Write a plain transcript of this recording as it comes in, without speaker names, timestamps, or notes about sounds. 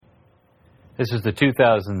This is the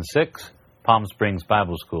 2006 Palm Springs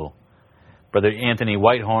Bible School. Brother Anthony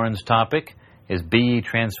Whitehorn's topic is Be Ye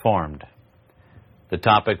Transformed. The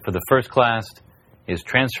topic for the first class is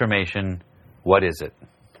Transformation. What is it?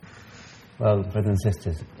 Well, brothers and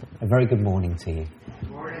sisters, a very good morning to you.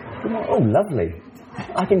 Good morning. Oh, lovely.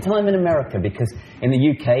 I can tell I'm in America because in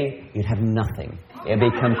the UK, you'd have nothing. It'd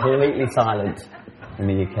be completely silent in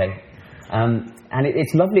the UK. And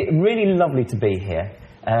it's lovely, really lovely to be here.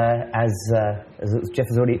 As Jeff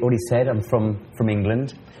has already said, I'm from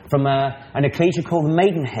England, from an ecclesia called the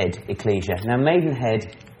Maidenhead Ecclesia. Now,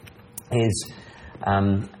 Maidenhead is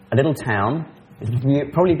a little town.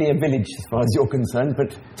 It'd probably be a village as far as you're concerned,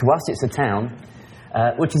 but to us it's a town,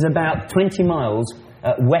 which is about 20 miles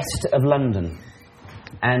west of London.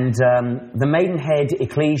 And the Maidenhead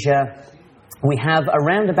Ecclesia, we have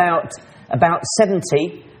around about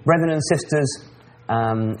 70 brethren and sisters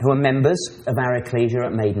who are members of our ecclesia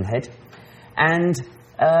at Maidenhead. And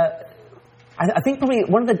I think probably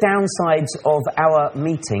one of the downsides of our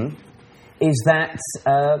meeting is that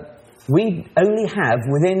we only have,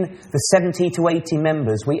 within the 70 to 80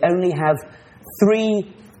 members, we only have 3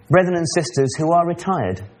 brethren and sisters who are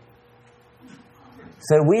retired.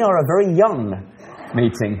 So we are a very young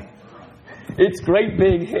meeting. It's great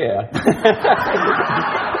being here.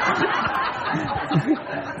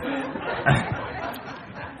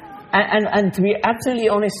 and to be absolutely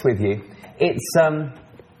honest with you, it's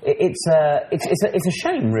a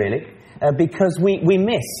shame, really, because we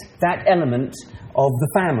miss that element of the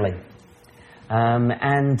family.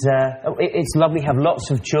 It's lovely to have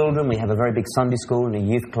lots of children. We have a very big Sunday school and a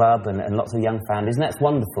youth club and lots of young families, and that's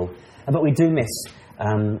wonderful. But we do miss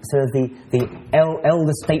sort of the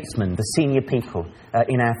elder statesmen, the senior people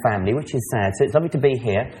in our family, which is sad. So it's lovely to be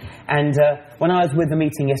here. And when I was with the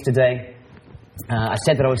meeting yesterday, I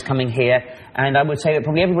said that I was coming here, and I would say that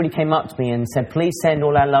probably everybody came up to me and said, please send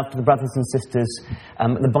all our love to the brothers and sisters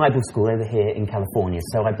at the Bible School over here in California.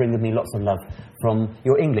 So I bring with me lots of love from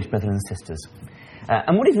your English brothers and sisters.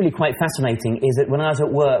 And what is really quite fascinating is that when I was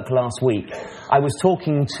at work last week, I was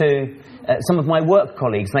talking to some of my work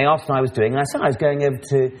colleagues, and they asked what I was doing, and I said I was going over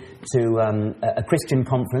to a Christian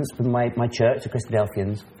conference with my church, the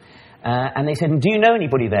Christadelphians, and they said, do you know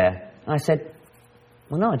anybody there? And I said,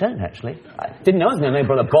 well, no, I don't, actually. I didn't know I was going to know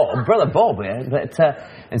Brother Bob,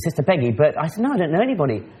 and Sister Peggy, but I said, no, I don't know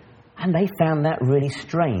anybody. And they found that really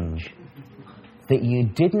strange, that you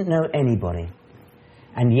didn't know anybody.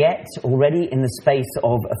 And yet, already in the space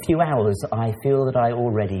of a few hours, I feel that I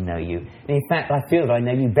already know you. And in fact, I feel that I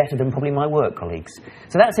know you better than probably my work colleagues.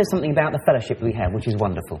 So that says something about the fellowship we have, which is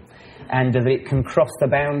wonderful. And that it can cross the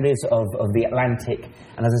boundaries of the Atlantic.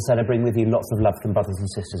 And as I said, I bring with you lots of love from brothers and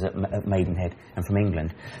sisters at Maidenhead and from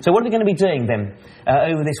England. So what are we going to be doing then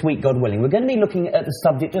over this week, God willing? We're going to be looking at the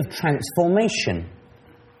subject of transformation.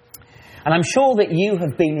 And I'm sure that you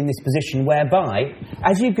have been in this position whereby,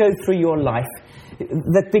 as you go through your life,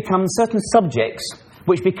 that become certain subjects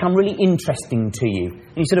which become really interesting to you.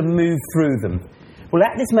 And you sort of move through them. Well,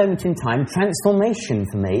 at this moment in time, transformation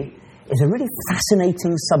for me is a really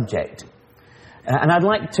fascinating subject. And I'd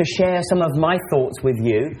like to share some of my thoughts with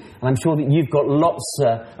you. And I'm sure that you've got lots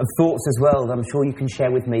of thoughts as well that I'm sure you can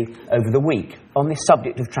share with me over the week on this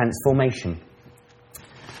subject of transformation.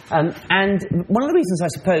 And one of the reasons, I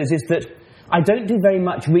suppose, is that I don't do very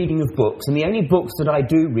much reading of books, and the only books that I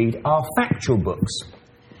do read are factual books,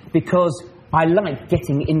 because I like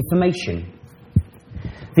getting information.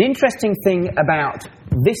 The interesting thing about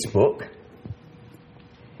this book,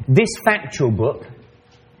 this factual book,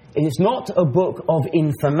 is it's not a book of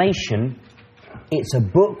information, it's a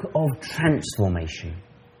book of transformation.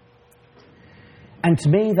 And to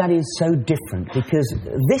me that is so different, because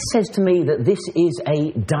this says to me that this is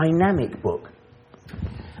a dynamic book.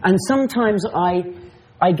 And sometimes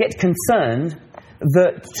I get concerned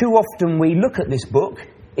that too often we look at this book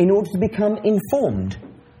in order to become informed.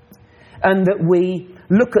 And that we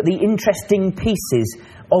look at the interesting pieces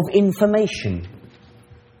of information.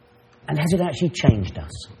 And has it actually changed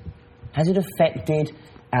us? Has it affected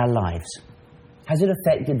our lives? Has it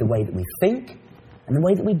affected the way that we think and the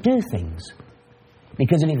way that we do things?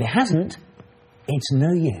 Because if it hasn't, it's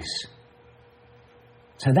no use.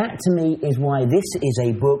 So that, to me, is why this is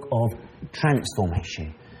a book of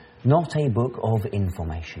transformation, not a book of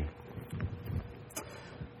information.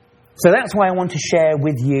 So that's why I want to share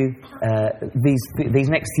with you these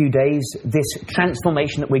next few days, this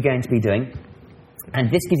transformation that we're going to be doing.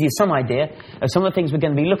 And this gives you some idea of some of the things we're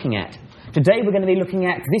going to be looking at. Today we're going to be looking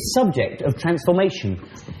at this subject of transformation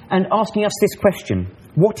and asking us this question: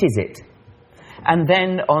 what is it? And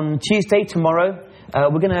then on Tuesday, tomorrow,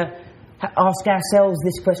 we're going to ask ourselves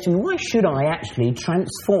this question: why should I actually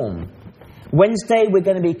transform? Wednesday, we're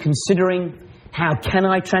going to be considering how can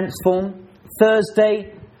I transform?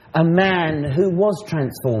 Thursday, a man who was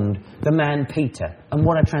transformed, the man Peter, and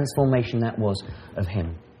what a transformation that was of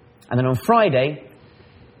him. And then on Friday,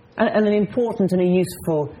 and an important and a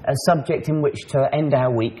useful subject in which to end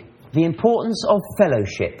our week, the importance of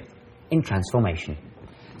fellowship in transformation.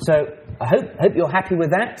 So I hope you're happy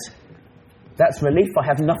with that. That's relief. I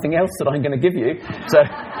have nothing else that I'm going to give you. So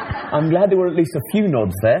I'm glad there were at least a few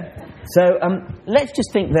nods there. So let's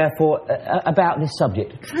just think, therefore, about this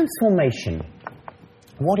subject. Transformation.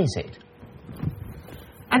 What is it?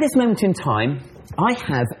 At this moment in time, I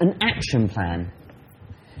have an action plan.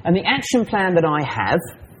 And the action plan that I have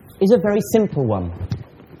is a very simple one.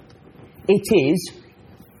 It is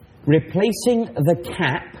replacing the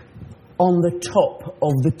cap on the top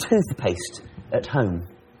of the toothpaste at home.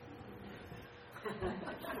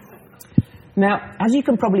 Now, as you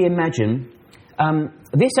can probably imagine,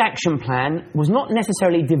 this action plan was not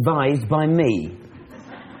necessarily devised by me.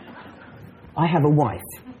 I have a wife.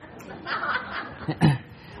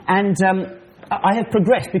 And I have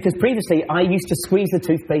progressed, because previously I used to squeeze the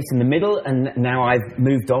toothpaste in the middle, and now I've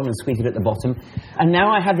moved on and squeezed it at the bottom. And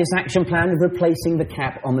now I have this action plan of replacing the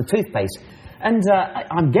cap on the toothpaste. And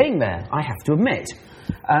I'm getting there, I have to admit.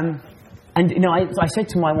 And, you know, I said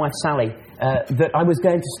to my wife, Sally, that I was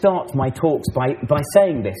going to start my talks by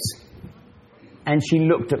saying this. And she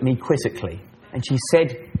looked at me quizzically. And she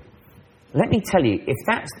said, let me tell you, if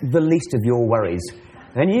that's the least of your worries,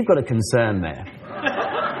 then you've got a concern there.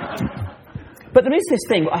 But there is this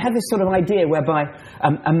thing, I have this sort of idea whereby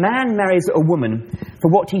a man marries a woman for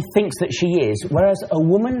what he thinks that she is, whereas a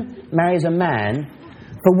woman marries a man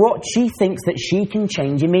for what she thinks that she can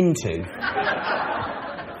change him into.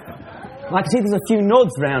 I can see there's a few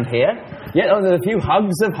nods round here. Yeah, there's a few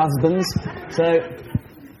hugs of husbands. So,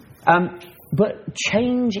 but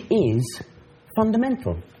change is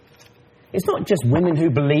fundamental. It's not just women who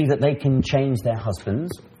believe that they can change their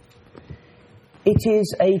husbands. It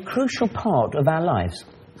is a crucial part of our lives.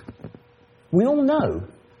 We all know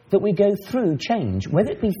that we go through change,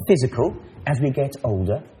 whether it be physical as we get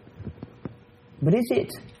older, but is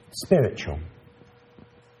it spiritual?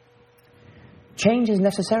 Change is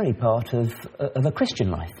necessarily part of a Christian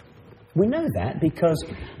life. We know that because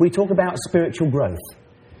we talk about spiritual growth.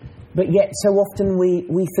 But yet so often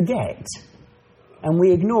we forget and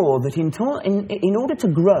we ignore that in order to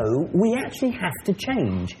grow, we actually have to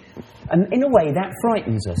change. And in a way, that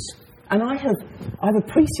frightens us. And I've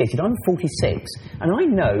appreciated, I'm 46, and I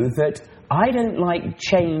know that I don't like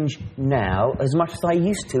change now as much as I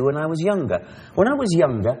used to when I was younger. When I was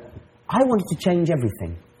younger, I wanted to change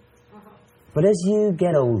everything. But as you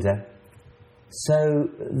get older, so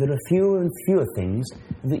there are fewer and fewer things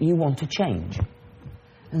that you want to change.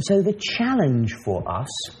 And so the challenge for us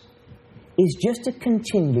is just to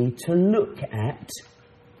continue to look at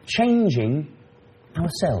changing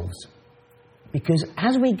ourselves. Because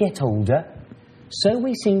as we get older, so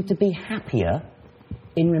we seem to be happier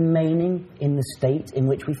in remaining in the state in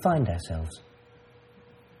which we find ourselves.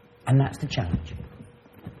 And that's the challenge.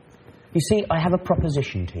 You see, I have a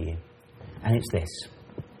proposition to you, and it's this.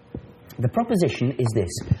 The proposition is this,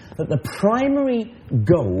 that the primary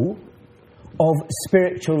goal of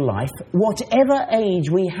spiritual life, whatever age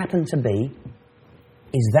we happen to be,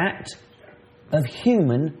 is that of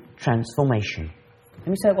human transformation. Let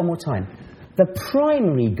me say it one more time. The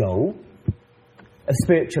primary goal of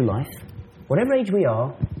spiritual life, whatever age we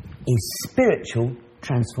are, is spiritual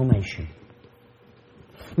transformation.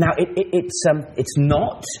 Now, it's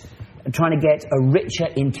not trying to get a richer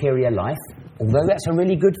interior life, although that's a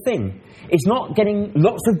really good thing. It's not getting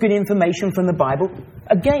lots of good information from the Bible.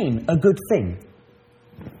 Again, a good thing.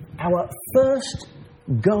 Our first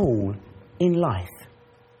goal in life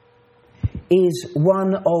is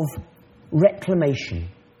one of reclamation,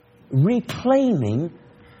 reclaiming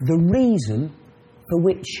the reason for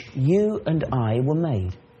which you and I were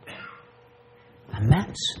made. And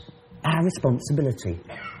that's our responsibility,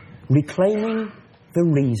 reclaiming the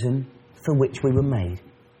reason for which we were made.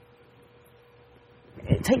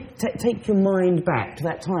 Take your mind back to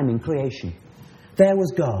that time in creation. There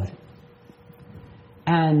was God.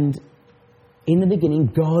 And in the beginning,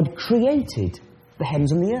 God created the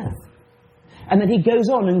heavens and the earth. And then he goes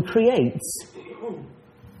on and creates,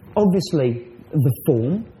 obviously, the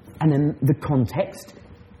form, and then the context,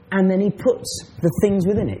 and then he puts the things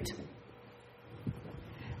within it.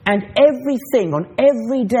 And everything, on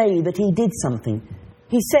every day that he did something,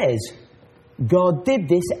 he says, God did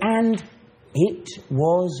this and it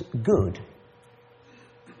was good.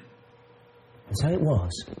 And so it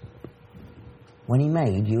was. when he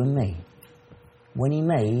made you and me, when he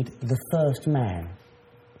made the first man,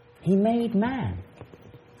 he made man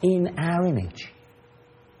in our image,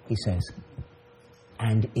 he says,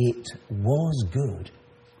 and it was good.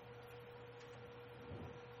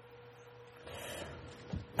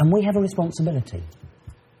 And we have a responsibility.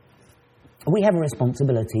 We have a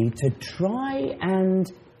responsibility to try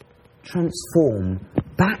and transform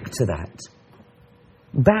back to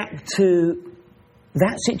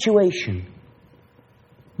that situation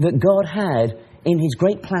that God had in his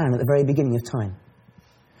great plan at the very beginning of time.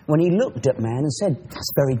 When he looked at man and said,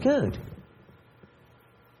 that's very good.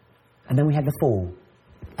 And then we had the fall.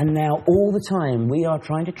 And now all the time we are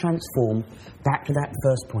trying to transform back to that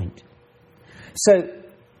first point. So,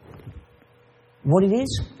 what it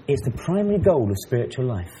is, it's the primary goal of spiritual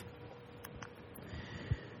life.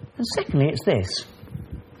 And secondly, it's this.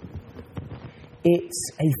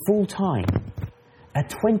 It's a full-time, a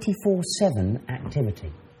 24/7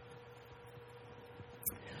 activity.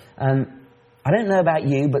 I don't know about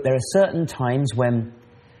you, but there are certain times when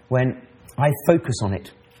I focus on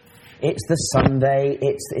it. It's the Sunday,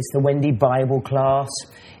 it's the Wendy Bible class,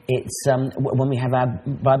 it's when we have our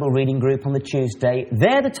Bible reading group on the Tuesday.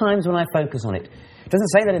 They're the times when I focus on it. It doesn't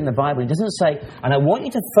say that in the Bible. It doesn't say, and I want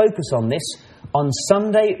you to focus on this on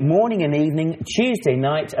Sunday morning and evening, Tuesday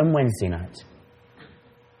night and Wednesday night.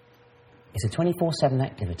 It's a 24/7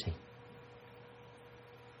 activity.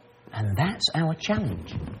 And that's our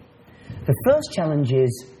challenge. The first challenge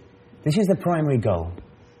is, this is the primary goal,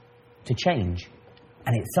 to change.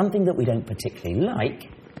 And it's something that we don't particularly like.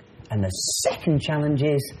 And the second challenge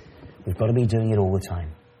is, we've got to be doing it all the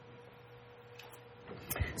time.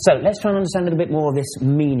 So let's try and understand a little bit more of this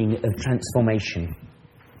meaning of transformation.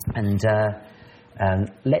 And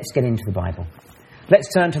let's get into the Bible.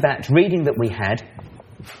 Let's turn to that reading that we had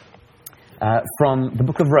from the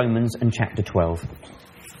book of Romans and chapter 12.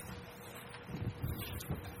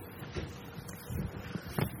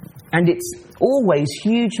 And it's always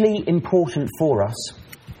hugely important for us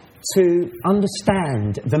to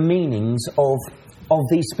understand the meanings of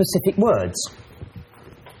these specific words.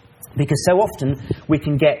 Because so often we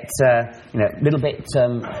can get a little bit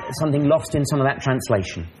something lost in some of that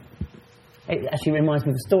translation. It actually reminds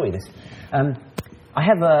me of a story, this. I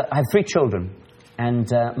have 3 children, and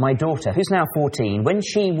my daughter, who's now 14, when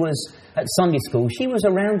she was at Sunday school, she was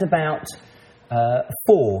around about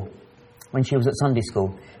 4 when she was at Sunday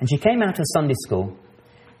school. And she came out of Sunday school,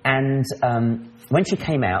 and when she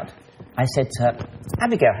came out, I said to her,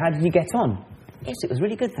 Abigail, how did you get on? Yes, it was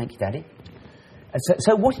really good, thank you, Daddy.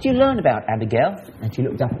 So what did you learn about, Abigail? And she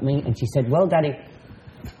looked up at me and she said, well, Daddy,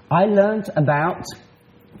 I learnt about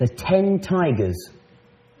the 10 tigers.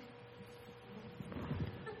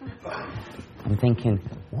 I'm thinking,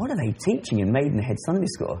 what are they teaching in Maidenhead Sunday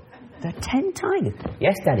School? The 10 tigers.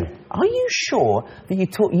 Yes, Daddy. Are you sure that you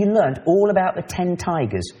learnt all about the 10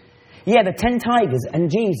 tigers? Yeah, the 10 tigers and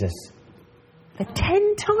Jesus. The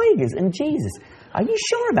 10 tigers and Jesus. Are you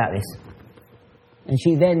sure about this? And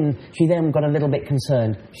she then got a little bit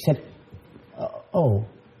concerned. She said, oh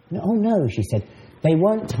no, she said. They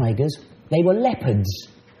weren't tigers, they were leopards.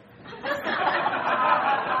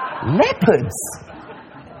 Leopards?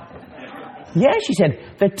 Yeah, she said,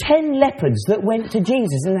 the 10 leopards that went to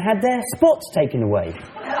Jesus and had their spots taken away.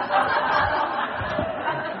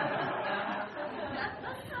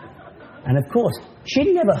 And of course,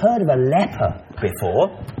 she'd never heard of a leper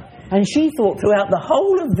before, and she thought throughout the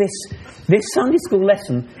whole of this Sunday school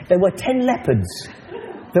lesson, there were 10 leopards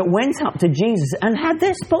that went up to Jesus and had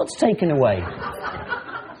their spots taken away.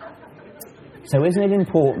 So isn't it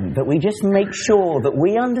important that we just make sure that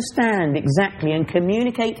we understand exactly and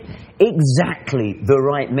communicate exactly the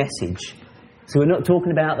right message? So we're not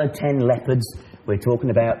talking about the 10 leopards, we're talking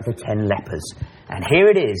about the 10 lepers. And here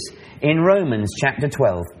it is in Romans chapter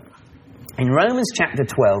 12. In Romans chapter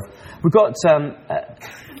 12, we've got...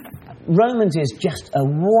 Romans is just a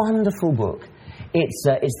wonderful book. It's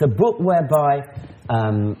the book whereby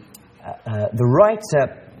the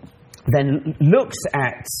writer then looks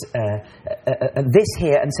at this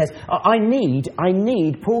here and says, I need,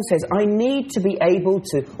 Paul says, I need to be able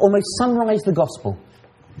to almost summarise the gospel.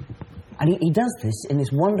 And he does this in this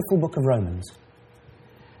wonderful book of Romans.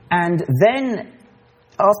 And then,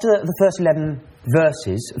 after the first 11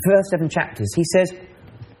 verses, first 7 chapters, he says,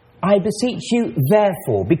 I beseech you,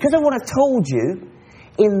 therefore, because of what I've told you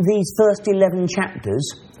in these first 11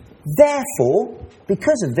 chapters, therefore,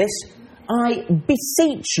 because of this, I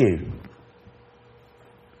beseech you,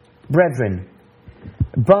 brethren,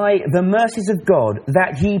 by the mercies of God,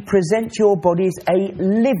 that ye present your bodies a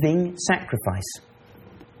living sacrifice,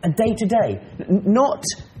 a day-to-day, not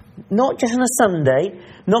Not just on a Sunday,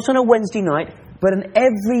 not on a Wednesday night, but an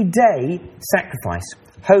everyday sacrifice,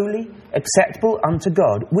 holy, acceptable unto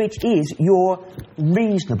God, which is your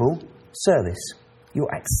reasonable service, your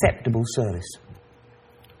acceptable service.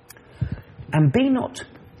 And be not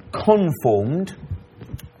conformed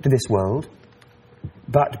to this world,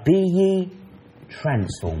 but be ye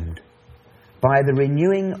transformed by the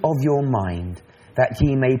renewing of your mind, that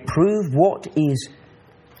ye may prove what is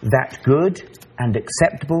that good and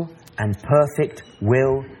acceptable and perfect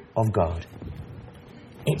will of God.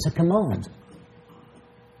 It's a command.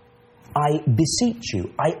 I beseech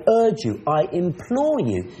you, I urge you, I implore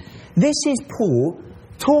you. This is Paul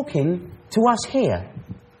talking to us here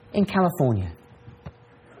in California.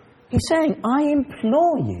 He's saying, I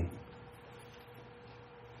implore you.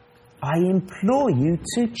 I implore you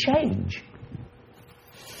to change.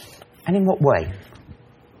 And in what way?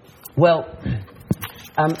 Well,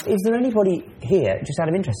 is there anybody here, just out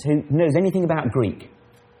of interest, who knows anything about Greek?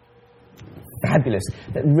 Fabulous.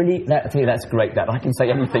 That's great, that. I can say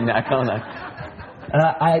anything now, can't I?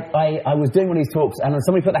 I was doing one of these talks, and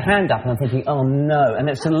somebody put their hand up, and I'm thinking, oh no. And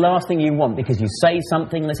it's the last thing you want, because you say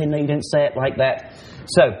something, and they say, no, you don't say it like that.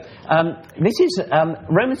 So, this is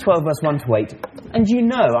Romans 12, verse 1 to 8. And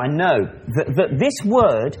I know that this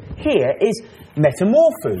word here is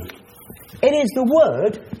metamorpho. It is the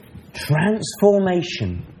word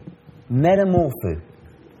transformation. Metamorpho.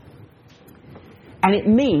 And it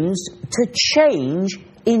means to change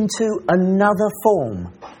into another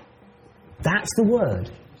form. That's the word.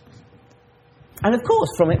 And of course,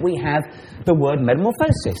 from it we have the word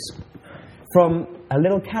metamorphosis. From a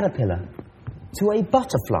little caterpillar to a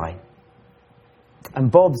butterfly. And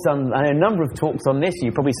Bob's done a number of talks on this.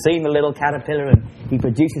 You've probably seen the little caterpillar and he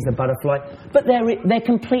produces the butterfly. But they're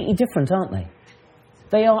completely different, aren't they?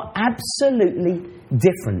 They are absolutely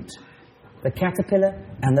different. The caterpillar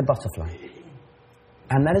and the butterfly.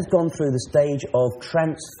 And that has gone through the stage of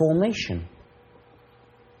transformation.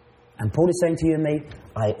 And Paul is saying to you and me,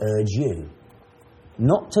 I urge you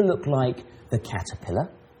not to look like the caterpillar,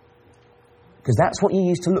 because that's what you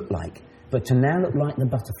used to look like, but to now look like the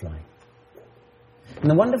butterfly. And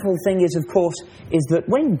the wonderful thing is, of course, is that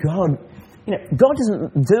when God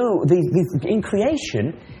doesn't do these in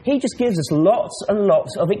creation, He just gives us lots and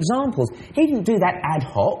lots of examples. He didn't do that ad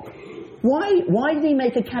hoc. Why did He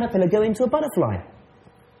make a caterpillar go into a butterfly?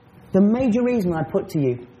 The major reason I put to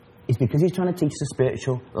you is because He's trying to teach us a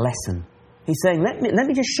spiritual lesson. He's saying, let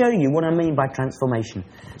me just show you what I mean by transformation.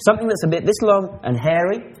 Something that's a bit this long and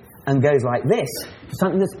hairy and goes like this, to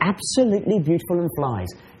something that's absolutely beautiful and flies.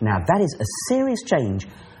 Now, that is a serious change,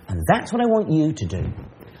 and that's what I want you to do.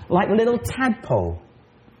 Like the little tadpole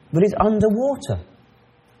that is underwater.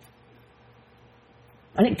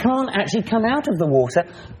 And it can't actually come out of the water,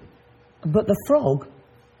 but the frog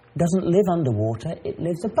doesn't live underwater, it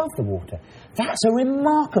lives above the water. That's a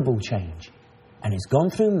remarkable change. And it's gone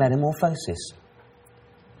through metamorphosis.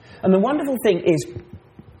 And the wonderful thing is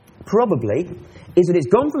that it's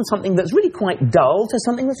gone from something that's really quite dull to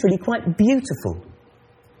something that's really quite beautiful.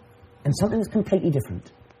 And something that's completely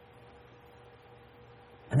different.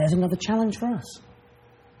 And there's another challenge for us.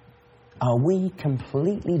 Are we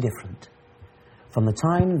completely different from the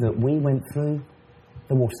time that we went through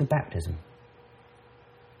the waters of baptism?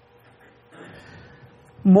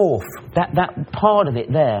 Morph, that part of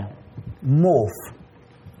it there, morph.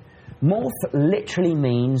 Morph literally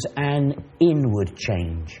means an inward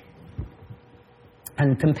change.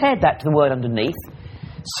 And compared that to the word underneath,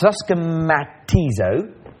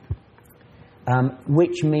 suscematizo,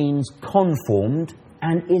 which means conformed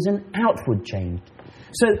and is an outward change.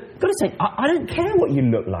 So, got to say, I don't care what you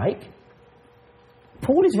look like.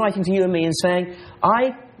 Paul is writing to you and me and saying,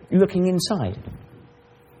 looking inside.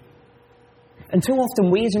 And too often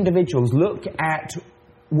we as individuals look at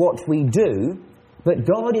what we do, but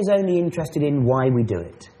God is only interested in why we do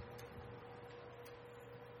it.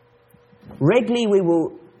 Regularly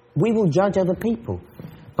we will judge other people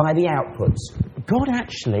by the outputs. God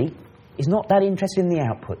actually is not that interested in the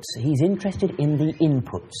outputs. He's interested in the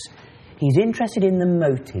inputs. He's interested in the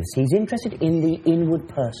motives. He's interested in the inward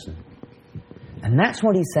person. And that's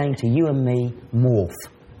what He's saying to you and me, morph,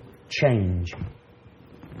 change.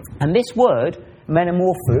 And this word,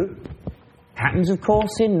 metamorpho, happens, of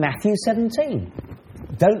course, in Matthew 17.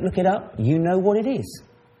 Don't look it up. You know what it is.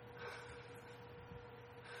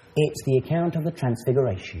 It's the account of the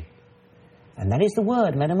transfiguration. And that is the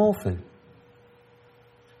word, metamorpho.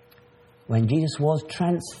 When Jesus was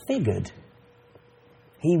transfigured,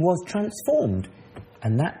 He was transformed.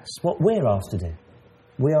 And that's what we're asked to do.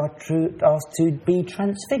 We are asked to be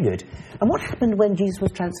transfigured. And what happened when Jesus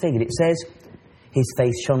was transfigured? It says, His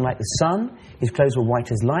face shone like the sun, his clothes were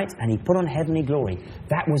white as light, and he put on heavenly glory.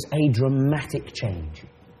 That was a dramatic change.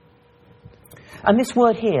 And this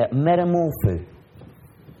word here, metamorpho,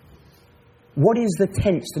 what is the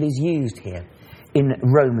tense that is used here in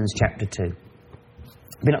Romans chapter 2?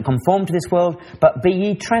 Be not conformed to this world, but be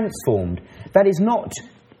ye transformed. That is not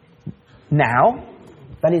now,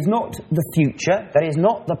 that is not the future, that is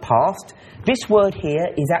not the past. This word here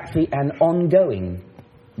is actually an ongoing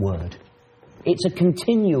word. It's a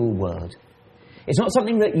continual word. It's not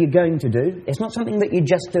something that you're going to do. It's not something that you're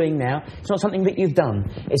just doing now. It's not something that you've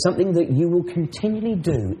done. It's something that you will continually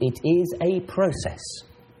do. It is a process.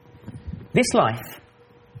 This life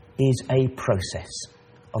is a process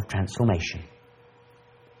of transformation.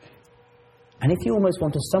 And if you almost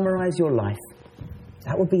want to summarize your life,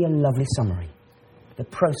 that would be a lovely summary. The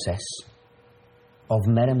process of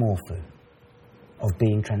metamorpho, of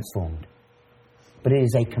being transformed. But it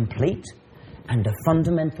is a complete and a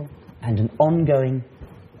fundamental and an ongoing,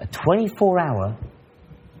 a 24-hour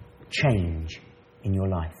change in your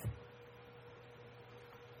life.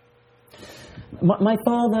 My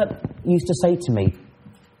father used to say to me,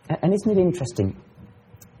 and isn't it interesting,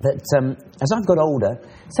 that as I've got older,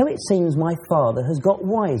 so it seems my father has got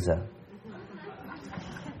wiser.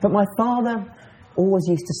 But my father always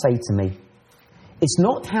used to say to me, it's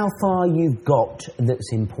not how far you've got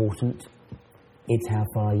that's important, it's how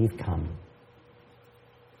far you've come.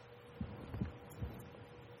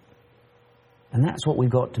 And that's what we've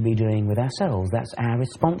got to be doing with ourselves. That's our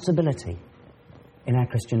responsibility in our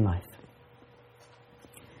Christian life.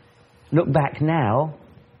 Look back now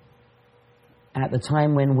at the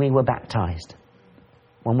time when we were baptized,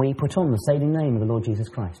 when we put on the saving name of the Lord Jesus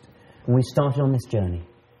Christ, when we started on this journey.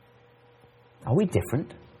 Are we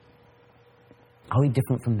different? Are we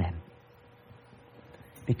different from them?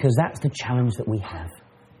 Because that's the challenge that we have.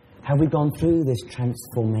 Have we gone through this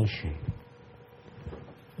transformation?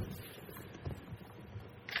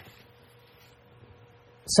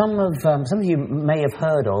 Some of you may have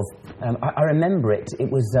heard of, I remember it, it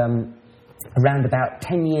was around about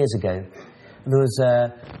 10 years ago. There was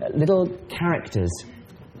little characters,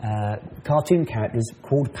 cartoon characters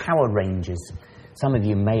called Power Rangers. Some of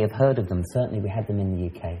you may have heard of them, certainly we had them in the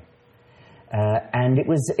UK. And it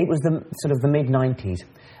was the sort of the mid-90s.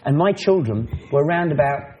 And my children were around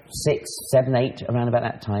about 6, 7, 8, around about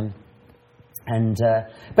that time. And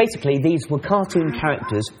basically these were cartoon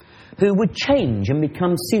characters who would change and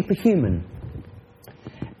become superhuman.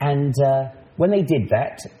 And when they did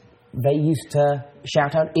that, they used to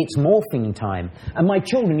shout out, "It's morphing time." And my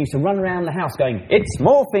children used to run around the house going, "It's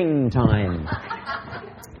morphing time."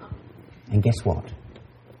 And guess what?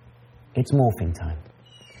 It's morphing time.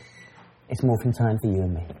 It's morphing time for you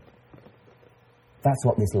and me. That's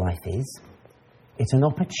what this life is. It's an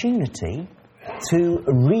opportunity to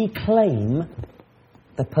reclaim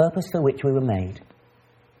the purpose for which we were made.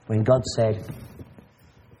 When God said,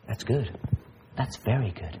 "That's good. That's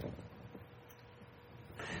very good."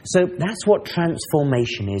 So that's what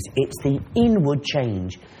transformation is. It's the inward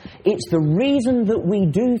change. It's the reason that we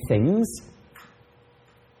do things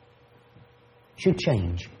should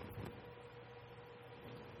change.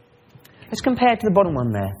 Let's compare to the bottom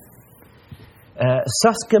one there.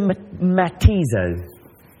 Suskamatizo.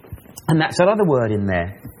 And that's another word in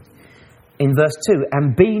there. In verse 2,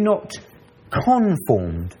 and be not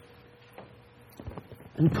conformed.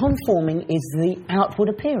 And conforming is the outward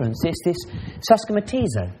appearance. It's this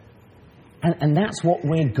suskamatizo. And that's what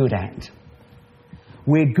we're good at.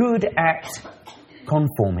 We're good at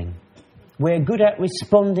conforming. We're good at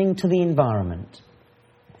responding to the environment.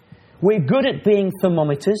 We're good at being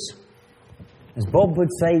thermometers. As Bob would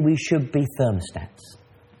say, we should be thermostats.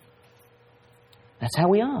 That's how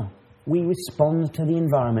we are. We respond to the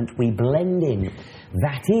environment. We blend in.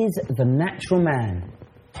 That is the natural man.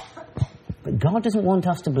 But God doesn't want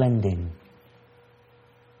us to blend in.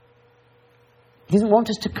 He doesn't want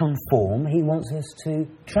us to conform. He wants us to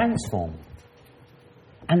transform.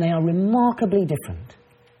 And they are remarkably different.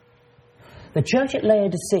 The church at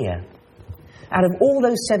Laodicea, out of all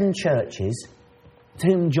those 7 churches to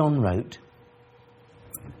whom John wrote,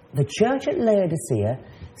 the church at Laodicea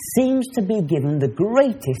seems to be given the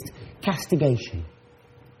greatest castigation.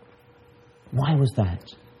 Why was that?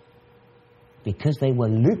 Because they were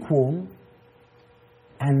lukewarm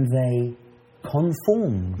and they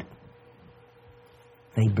conformed.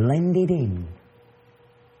 They blended in.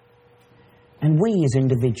 And we as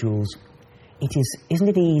individuals, isn't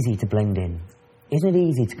it easy to blend in? Isn't it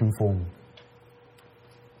easy to conform?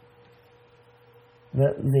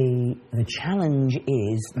 The challenge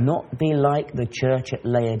is not be like the church at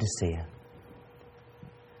Laodicea.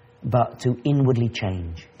 but to inwardly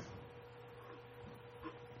change.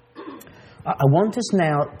 I want us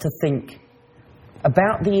now to think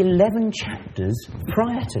about the 11 chapters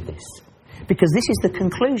prior to this, because this is the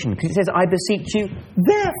conclusion, because it says, I beseech you,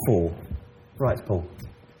 therefore, writes Paul.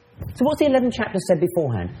 So what's the 11 chapters said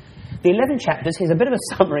beforehand? The 11 chapters, here's a bit of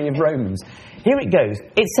a summary of Romans. Here it goes.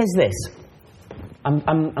 It says this. I'm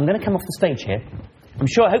going to come off the stage here. I'm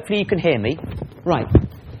sure, hopefully you can hear me. Right.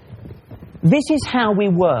 This is how we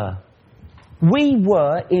were. We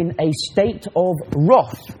were in a state of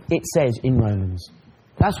wrath, it says in Romans.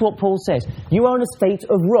 That's what Paul says. You are in a state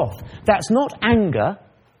of wrath. That's not anger.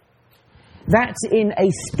 That's in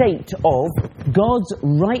a state of God's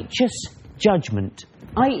righteous judgment,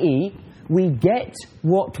 i.e., we get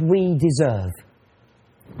what we deserve.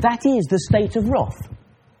 That is the state of wrath.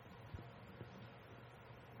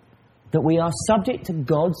 That we are subject to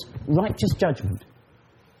God's righteous judgment.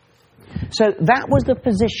 So that was the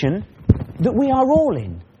position that we are all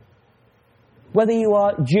in. Whether you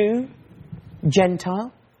are Jew,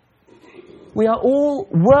 Gentile, were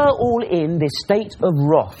all in this state of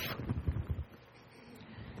wrath.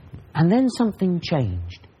 And then something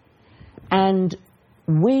changed. And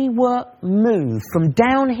we were moved from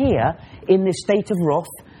down here in this state of wrath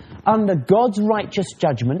under God's righteous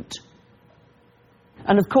judgment.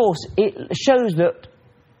 And of course, it shows that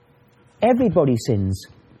everybody sins.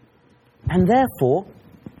 And therefore,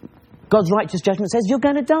 God's righteous judgment says you're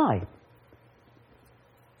going to die.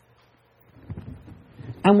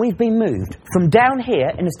 And we've been moved from down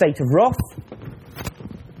here in a state of wrath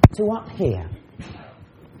to up here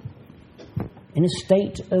in a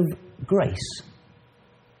state of grace.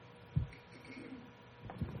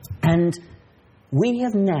 And we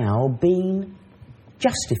have now been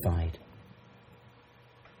justified.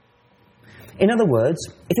 In other words,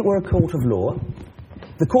 if it were a court of law,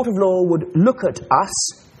 the court of law would look at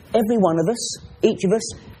us, every one of us, each of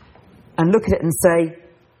us, and look at it and say,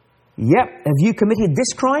 yep, have you committed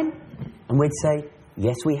this crime? And we'd say,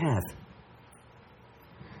 yes, we have.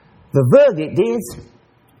 The verdict is,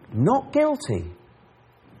 not guilty.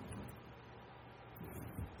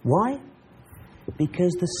 Why?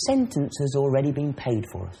 Because the sentence has already been paid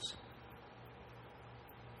for us.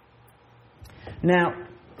 Now,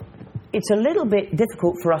 it's a little bit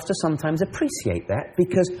difficult for us to sometimes appreciate that,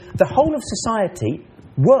 because the whole of society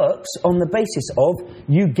works on the basis of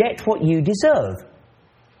you get what you deserve.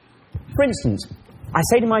 For instance, I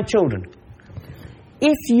say to my children,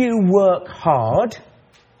 if you work hard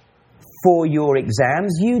for your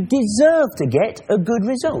exams, you deserve to get a good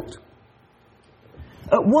result.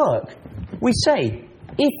 At work, we say,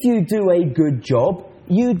 if you do a good job,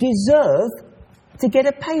 you deserve to get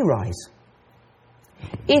a pay rise.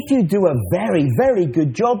 If you do a very, very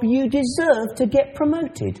good job, you deserve to get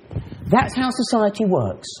promoted. That's how society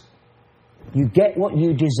works. You get what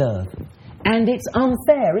you deserve. And it's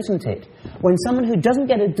unfair, isn't it? When someone who doesn't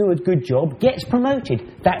get to do a good job gets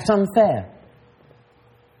promoted, that's unfair.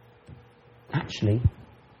 Actually,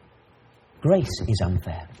 grace is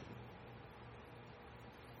unfair.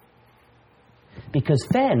 Because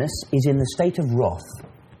fairness is in the state of wrath.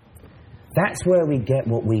 That's where we get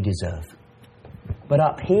what we deserve. But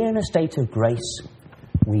up here in a state of grace,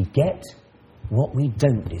 we get what we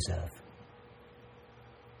don't deserve.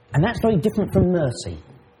 And that's very different from mercy.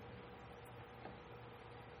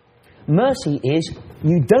 Mercy is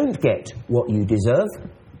you don't get what you deserve,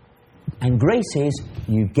 and grace is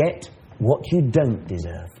you get what you don't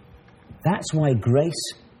deserve. That's why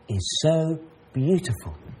grace is so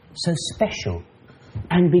beautiful, so special.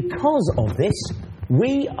 And because of this,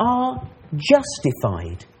 we are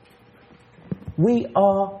justified. We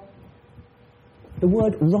are, the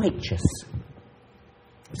word righteous.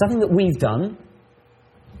 Something that we've done,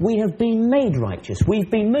 we have been made righteous. We've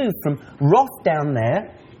been moved from wrath down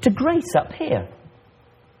there to grace up here.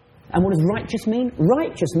 And what does righteous mean?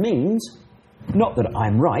 Righteous means, not that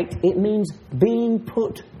I'm right, it means being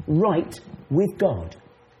put right with God.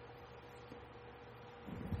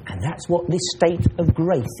 And that's what this state of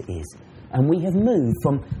grace is. And we have moved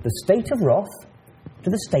from the state of wrath to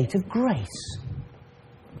the state of grace.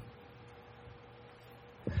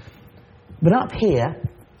 But up here,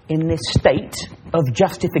 in this state of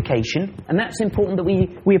justification, and that's important that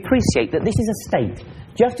we appreciate that this is a state.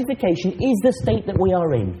 Justification is the state that we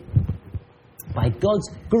are in. By God's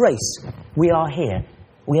grace, we are here.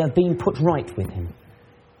 We have been put right with Him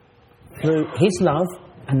through His love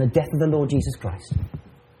and the death of the Lord Jesus Christ.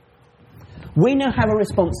 We now have a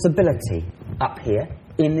responsibility up here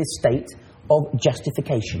in this state of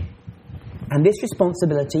justification. And this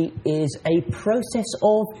responsibility is a process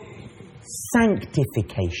of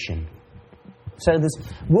sanctification. So there's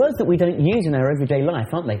words that we don't use in our everyday life,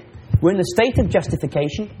 aren't they? We're in a state of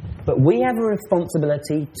justification, but we have a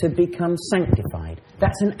responsibility to become sanctified.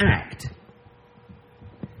 That's an act.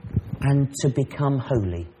 And to become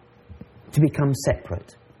holy, to become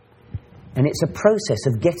separate. And it's a process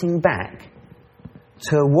of getting back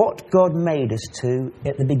to what God made us to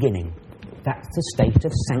at the beginning. That's the state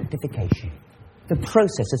of sanctification, the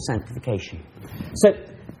process of sanctification. So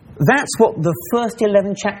that's what the first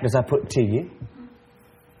 11 chapters I put to you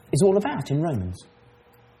is all about in Romans.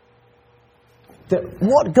 That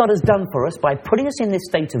what God has done for us by putting us in this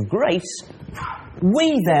state of grace,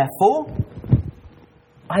 we therefore,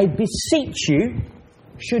 I beseech you,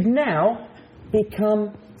 should now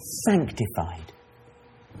become sanctified,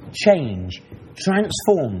 change,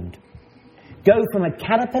 transformed, go from a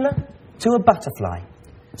caterpillar to a butterfly,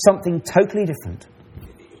 something totally different.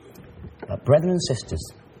 But brethren and sisters,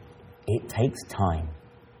 it takes time,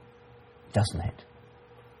 doesn't it?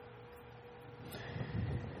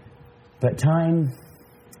 But time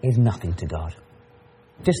is nothing to God.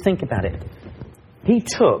 Just think about it. He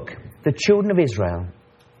took the children of Israel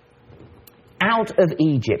out of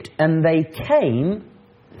Egypt and they came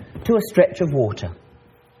to a stretch of water,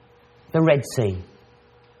 the Red Sea.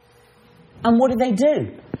 And what did they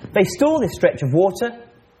do? They saw this stretch of water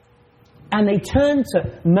and they turned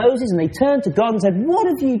to Moses and they turned to God and said, "What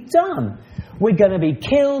have you done? We're going to be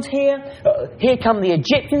killed here. Here come the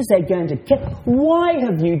Egyptians. They're going to kill. Why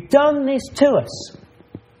have you done this to us?"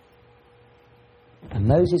 And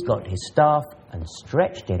Moses got his staff and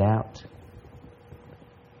stretched it out.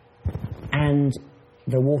 And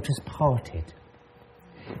the waters parted.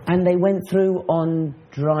 And they went through on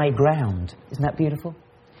dry ground. Isn't that beautiful?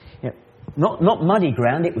 You know, not muddy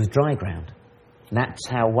ground, it was dry ground. And that's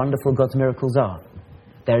how wonderful God's miracles are.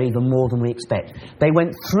 They're even more than we expect. They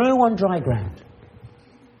went through on dry ground.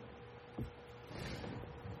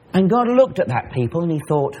 And God looked at that people and he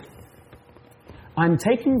thought, I'm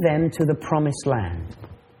taking them to the promised land.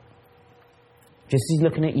 Just as he's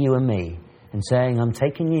looking at you and me and saying, I'm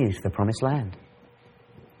taking you to the promised land.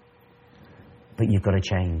 But you've got to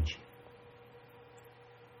change.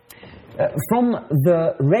 From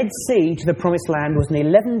the Red Sea to the promised land was an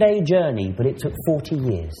 11-day journey, but it took 40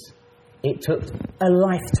 years. It took a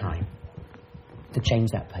lifetime to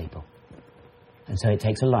change that people. And so it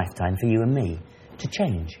takes a lifetime for you and me to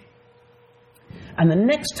change. And the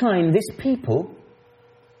next time this people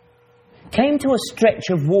came to a stretch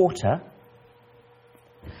of water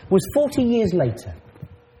was 40 years later.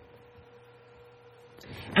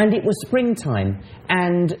 And it was springtime,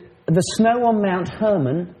 and the snow on Mount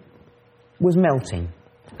Hermon was melting.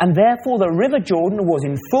 And therefore the River Jordan was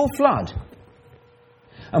in full flood.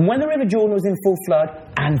 And when the River Jordan was in full flood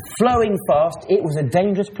and flowing fast, it was a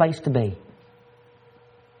dangerous place to be.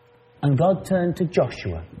 And God turned to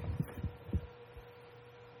Joshua.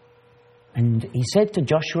 And he said to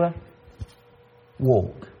Joshua,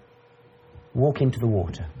 walk into the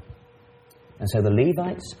water. And so the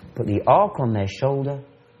Levites put the ark on their shoulder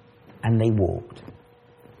and they walked.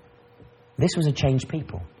 This was a changed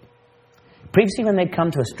people. Previously, when they'd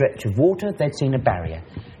come to a stretch of water, they'd seen a barrier.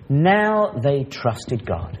 Now they trusted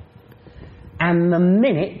God. And the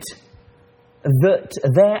minute that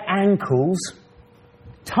their ankles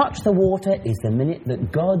touched the water is the minute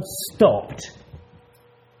that God stopped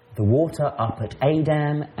the water up at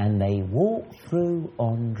Adam and they walked through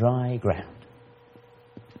on dry ground.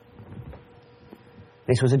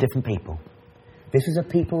 This was a different people. This was a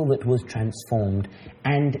people that was transformed.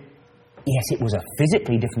 And yes, it was a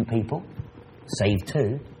physically different people, saved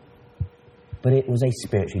too, but it was a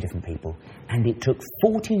spiritually different people. And it took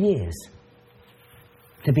 40 years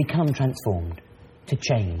to become transformed, to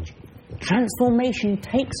change. Transformation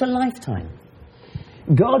takes a lifetime.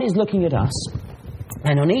 God is looking at us,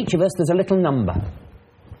 and on each of us there's a little number.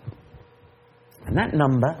 And that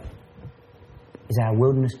number is our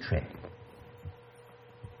wilderness trip.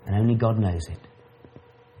 And only God knows it.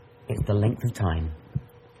 It's the length of time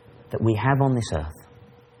that we have on this earth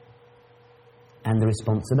and the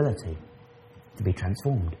responsibility to be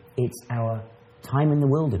transformed. It's our time in the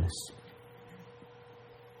wilderness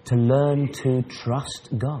to learn to trust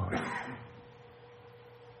God.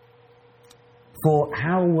 For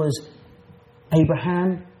how was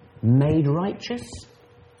Abraham made righteous?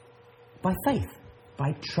 By faith,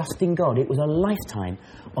 by trusting God. It was a lifetime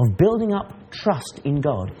of building up trust in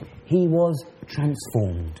God. He was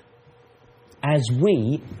transformed. As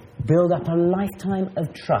we build up a lifetime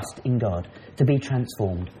of trust in God to be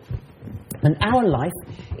transformed. And our life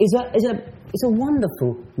is a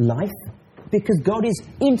wonderful life because God is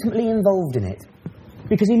intimately involved in it.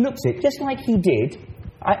 Because he looks at it just like he did.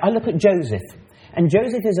 I look at Joseph. And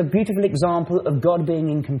Joseph is a beautiful example of God being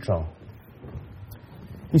in control.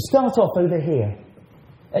 You start off over here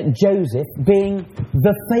at Joseph being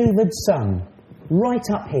the favoured son, right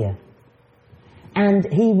up here. And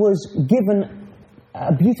he was given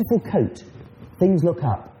a beautiful coat. Things look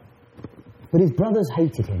up. But his brothers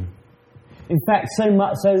hated him. In fact, so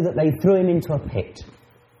much so that they threw him into a pit.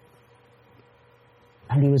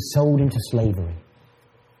 And he was sold into slavery.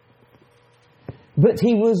 But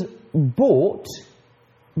he was bought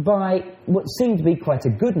by what seemed to be quite a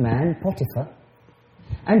good man, Potiphar.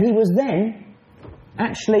 And he was then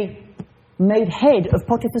actually made head of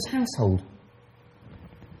Potiphar's household.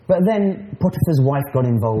 But then Potiphar's wife got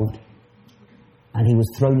involved and he was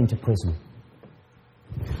thrown into prison.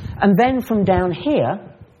 And then from down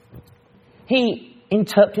here, he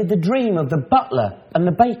interpreted the dream of the butler and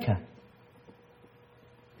the baker.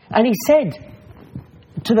 And he said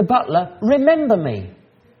to the butler, "Remember me."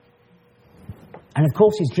 And of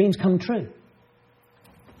course his dreams come true.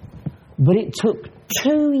 But it took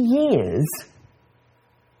 2 years.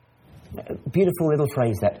 Beautiful little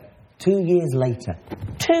phrase that. 2 years later.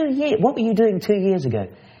 2 years. What were you doing 2 years ago?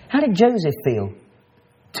 How did Joseph feel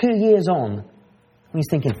 2 years on? He's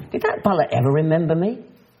thinking, did that butler ever remember me?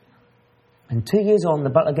 And 2 years on, the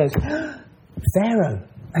butler goes, Pharaoh,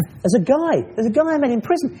 there's a guy I met in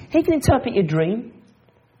prison. He can interpret your dream.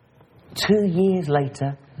 2 years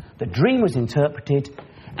later, the dream was interpreted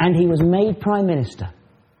and he was made Prime Minister.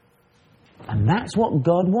 And that's what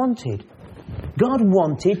God wanted. God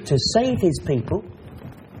wanted to save his people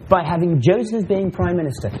by having Joseph as being Prime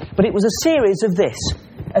Minister. But it was a series of this.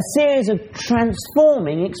 A series of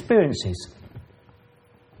transforming experiences.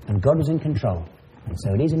 And God was in control. And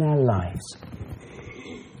so it is in our lives.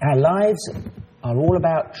 Our lives are all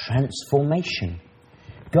about transformation.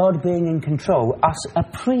 God being in control, us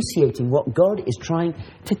appreciating what God is trying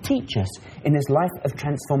to teach us in this life of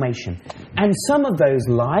transformation. And some of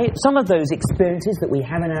those experiences that we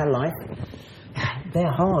have in our life,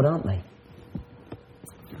 they're hard, aren't they?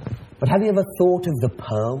 But have you ever thought of the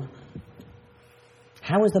pearl?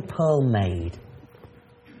 How is the pearl made?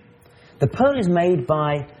 The pearl is made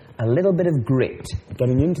by a little bit of grit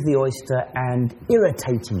getting into the oyster and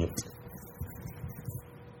irritating it.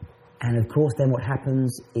 And of course then what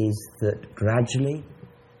happens is that gradually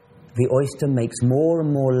the oyster makes more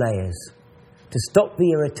and more layers to stop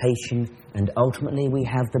the irritation, and ultimately we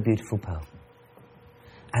have the beautiful pearl.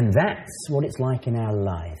 And that's what it's like in our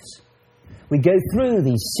lives. We go through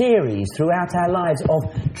these series throughout our lives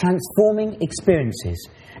of transforming experiences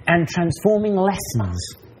and transforming lessons.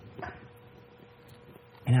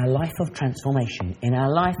 In our life of transformation, in our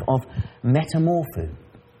life of metamorpho.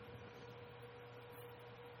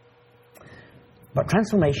 But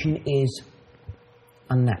transformation is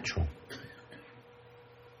unnatural.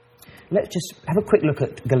 Let's just have a quick look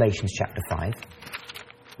at Galatians chapter 5.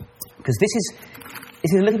 Because this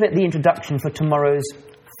is a little bit the introduction for tomorrow's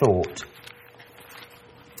thought.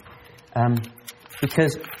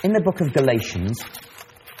 Because in the book of Galatians,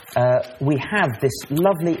 we have this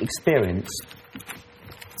lovely experience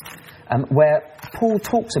where Paul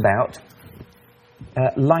talks about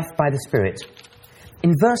life by the Spirit.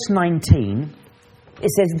 In verse 19, it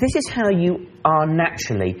says, "This is how you are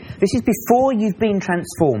naturally. This is before you've been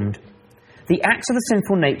transformed. The acts of the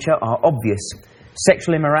sinful nature are obvious.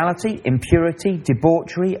 Sexual immorality, impurity,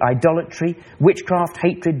 debauchery, idolatry, witchcraft,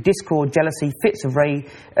 hatred, discord, jealousy, fits of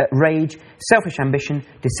rage, selfish ambition,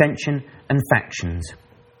 dissension, and factions.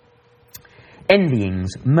 Envyings,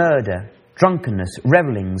 murder, drunkenness,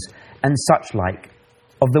 revellings, and such like,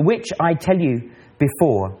 of the which I tell you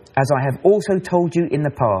before, as I have also told you in the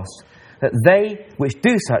past, that they which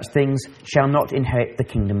do such things shall not inherit the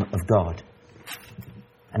kingdom of God."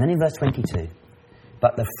 And then in verse 22,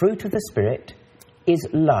 "But the fruit of the Spirit is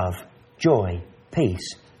love, joy, peace,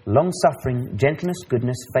 long-suffering, gentleness,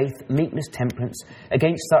 goodness, faith, meekness, temperance.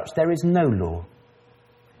 Against such there is no law.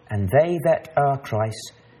 And they that are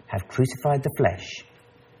Christ have crucified the flesh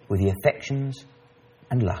with the affections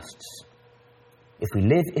and lusts. If we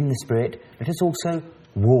live in the Spirit, let us also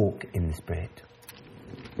walk in the Spirit."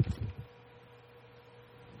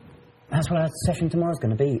 That's what our session tomorrow is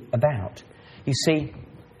going to be about. You see,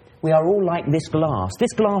 we are all like this glass.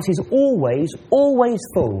 This glass is always, always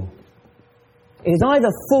full. It is either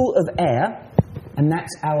full of air, and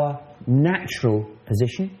that's our natural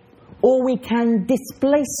position, or we can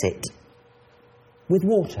displace it with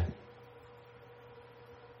water.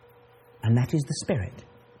 And that is the Spirit.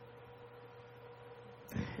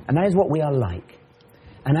 And that is what we are like.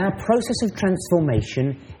 And our process of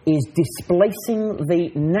transformation is displacing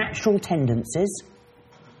the natural tendencies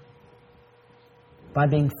by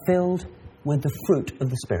being filled with the fruit of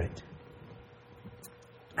the Spirit.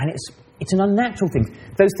 And it's an unnatural thing.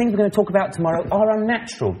 Those things we're going to talk about tomorrow are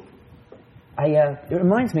unnatural. It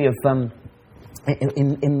reminds me of,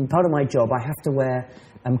 in part of my job, I have to wear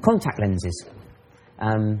contact lenses.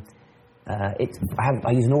 I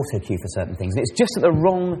use an auto cue for certain things, and it's just at the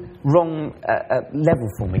wrong level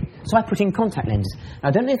for me. So I put in contact lenses. Now,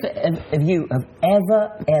 I don't know if you have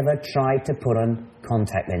ever tried to put on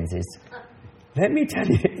contact lenses. Let me tell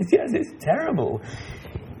you, it's terrible.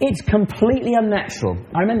 It's completely unnatural.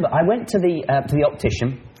 I remember I went to the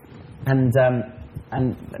optician and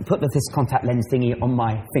put this contact lens thingy on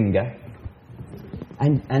my finger,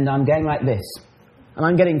 and I'm going like this, and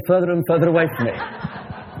I'm getting further and further away from it.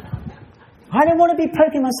 I don't want to be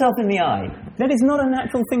poking myself in the eye. That is not a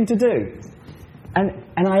natural thing to do. And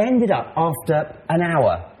I ended up, after an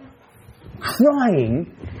hour,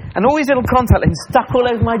 crying, and all these little contact lenses stuck all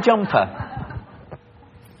over my jumper.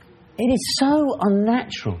 It is so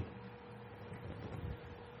unnatural.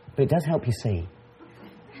 But it does help you see.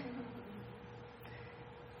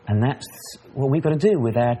 And that's what we've got to do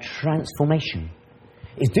with our transformation,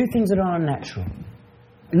 is do things that are unnatural.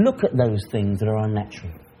 Look at those things that are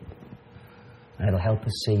unnatural. And it'll help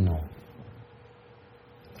us see more.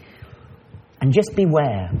 And just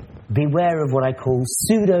beware of what I call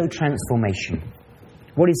pseudo-transformation.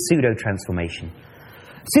 What is pseudo-transformation?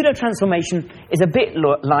 Pseudo-transformation is a bit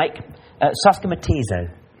like saschematizo,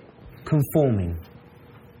 conforming.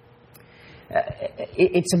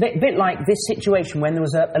 It's a bit like this situation when there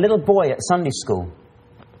was a little boy at Sunday school.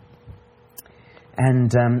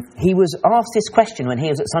 And he was asked this question when he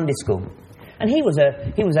was at Sunday school. And he was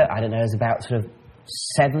I don't know, he was about sort of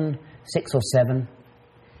 6 or 7.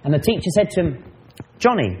 And the teacher said to him,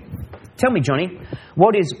 Johnny, tell me, Johnny,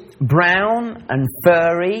 what is brown and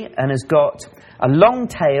furry and has got a long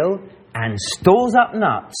tail and stores up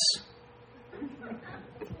nuts?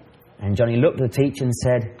 And Johnny looked at the teacher and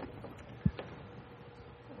said,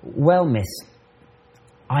 well, miss,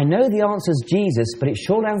 I know the answer's Jesus, but it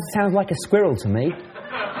sure sounds like a squirrel to me.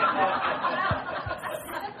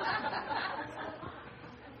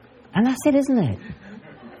 And that's it, isn't it?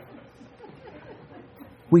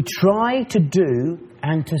 We try to do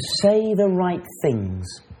and to say the right things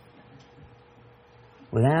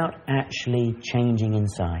without actually changing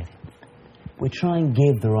inside. We try and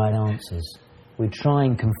give the right answers. We try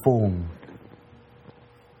and conform.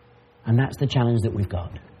 And that's the challenge that we've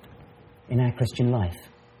got in our Christian life.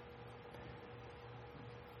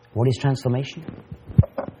 What is transformation?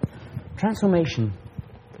 Transformation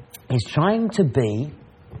is trying to be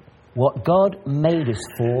what God made us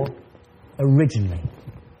for originally.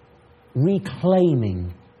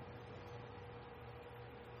 Reclaiming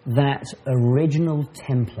that original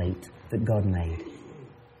template that God made.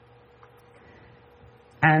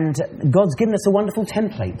 And God's given us a wonderful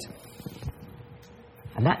template.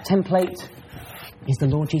 And that template is the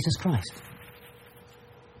Lord Jesus Christ.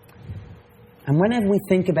 And whenever we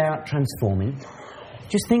think about transforming,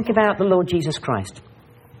 just think about the Lord Jesus Christ.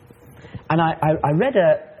 And I read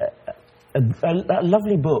a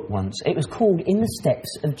lovely book once. It was called In the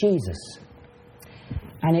Steps of Jesus.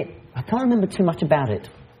 And I can't remember too much about it,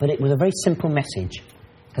 but it was a very simple message,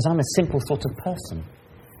 because I'm a simple sort of person.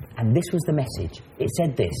 And this was the message. It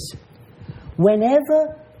said this: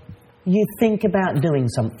 whenever you think about doing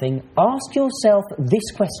something, ask yourself this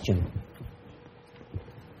question: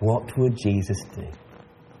 what would Jesus do?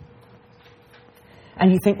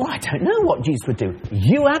 And you think, well, I don't know what Jesus would do.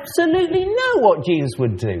 You absolutely know what Jesus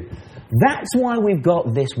would do. That's why we've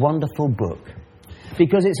got this wonderful book.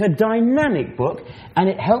 Because it's a dynamic book, and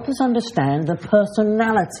it helps us understand the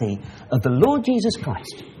personality of the Lord Jesus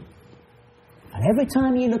Christ. And every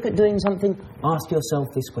time you look at doing something, ask yourself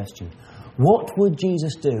this question: what would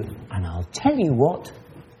Jesus do? And I'll tell you what,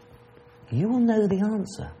 you will know the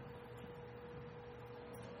answer.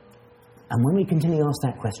 And when we continually ask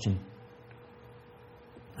that question,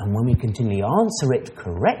 and when we continually answer it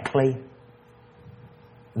correctly,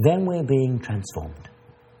 then we're being transformed.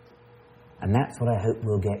 And that's what I hope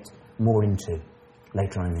we'll get more into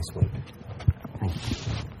later on this week. Thank you.